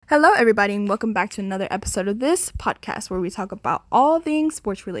Hello, everybody, and welcome back to another episode of this podcast where we talk about all things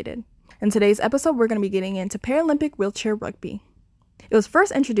sports related. In today's episode, we're going to be getting into Paralympic wheelchair rugby. It was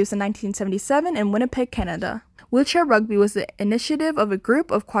first introduced in 1977 in Winnipeg, Canada. Wheelchair rugby was the initiative of a group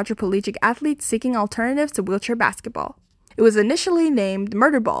of quadriplegic athletes seeking alternatives to wheelchair basketball. It was initially named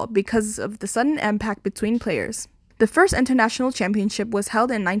murder ball because of the sudden impact between players. The first international championship was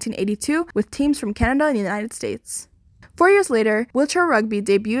held in 1982 with teams from Canada and the United States. 4 years later, wheelchair rugby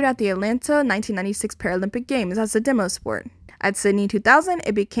debuted at the Atlanta 1996 Paralympic Games as a demo sport. At Sydney 2000,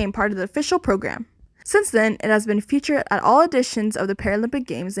 it became part of the official program. Since then, it has been featured at all editions of the Paralympic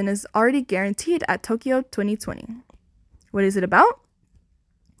Games and is already guaranteed at Tokyo 2020. What is it about?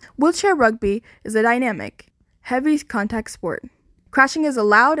 Wheelchair rugby is a dynamic, heavy contact sport. Crashing is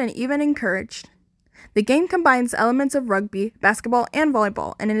allowed and even encouraged. The game combines elements of rugby, basketball, and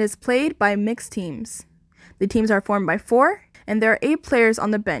volleyball, and it is played by mixed teams. The teams are formed by 4, and there are 8 players on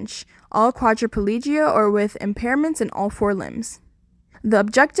the bench, all quadriplegia or with impairments in all 4 limbs. The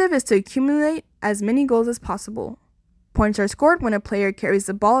objective is to accumulate as many goals as possible. Points are scored when a player carries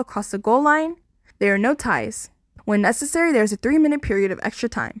the ball across the goal line. There are no ties. When necessary, there is a 3-minute period of extra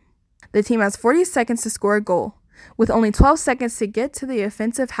time. The team has 40 seconds to score a goal, with only 12 seconds to get to the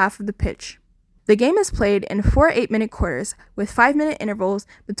offensive half of the pitch. The game is played in 4 8-minute quarters, with 5-minute intervals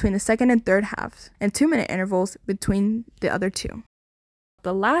between the second and third halves, and 2-minute intervals between the other two.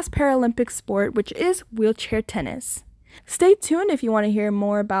 The last Paralympic sport, which is wheelchair tennis. Stay tuned if you want to hear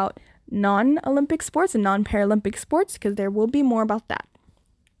more about non-Olympic sports and non-Paralympic sports, because there will be more about that.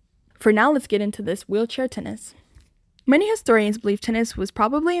 For now, let's get into this wheelchair tennis. Many historians believe tennis was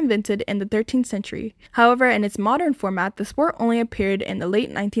probably invented in the 13th century. However, in its modern format, the sport only appeared in the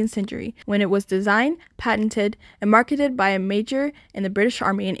late 19th century, when it was designed, patented, and marketed by a major in the British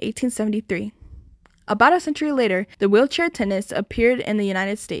Army in 1873. About a century later, the wheelchair tennis appeared in the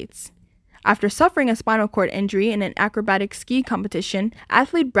United States. After suffering a spinal cord injury in an acrobatic ski competition,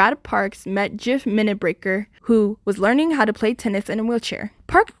 athlete Brad Parks met Jeff Minnebraker, who was learning how to play tennis in a wheelchair.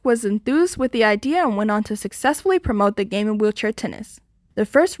 Park was enthused with the idea and went on to successfully promote the game of wheelchair tennis. The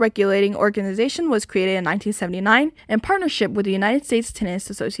first regulating organization was created in 1979 in partnership with the United States Tennis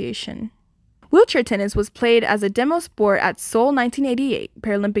Association. Wheelchair tennis was played as a demo sport at Seoul 1988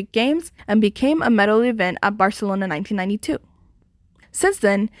 Paralympic Games and became a medal event at Barcelona 1992. Since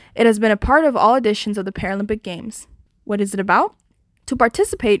then, it has been a part of all editions of the Paralympic Games. What is it about? To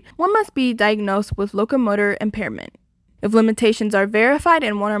participate, one must be diagnosed with locomotor impairment. If limitations are verified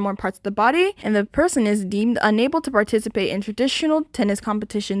in one or more parts of the body, and the person is deemed unable to participate in traditional tennis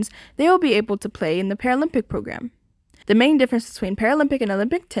competitions, they will be able to play in the Paralympic program. The main difference between Paralympic and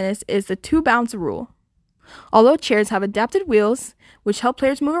Olympic tennis is the 2-bounce rule. Although chairs have adapted wheels, which help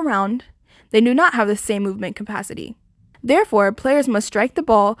players move around, they do not have the same movement capacity. Therefore, players must strike the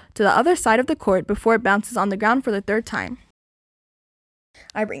ball to the other side of the court before it bounces on the ground for the 3rd time.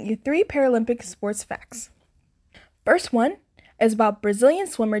 I bring you 3 Paralympic sports facts. First one is about Brazilian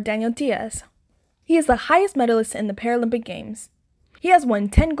swimmer Daniel Dias. He is the highest medalist in the Paralympic Games. He has won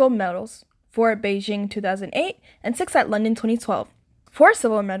 10 gold medals, 4 at Beijing 2008 and 6 at London 2012, 4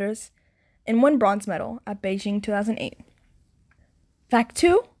 silver medals, and 1 bronze medal at Beijing 2008. Fact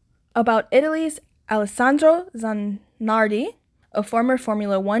 2 about Italy's Alessandro Zanardi, a former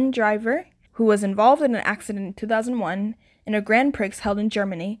Formula One driver who was involved in an accident in 2001 in a Grand Prix held in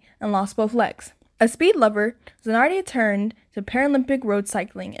Germany and lost both legs. A speed lover, Zanardi turned to Paralympic road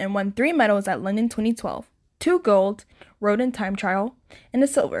cycling and won 3 medals at London 2012, 2 gold, road and time trial, and a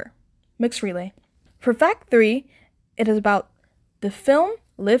silver, mixed relay. For fact 3, it is about the film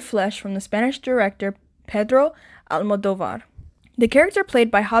Live Flesh from the Spanish director Pedro Almodovar. The character played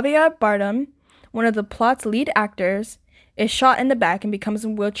by Javier Bardem, one of the plot's lead actors, is shot in the back and becomes a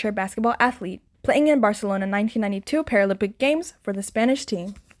wheelchair basketball athlete, playing in Barcelona 1992 Paralympic Games for the Spanish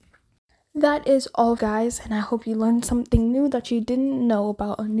team. That is all, guys, and I hope you learned something new that you didn't know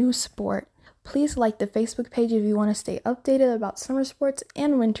about a new sport. Please like the Facebook page if you want to stay updated about summer sports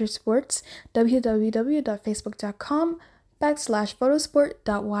and winter sports,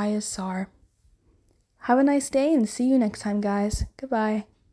 www.facebook.com/photosport.ysr. Have a nice day and see you next time, guys. Goodbye.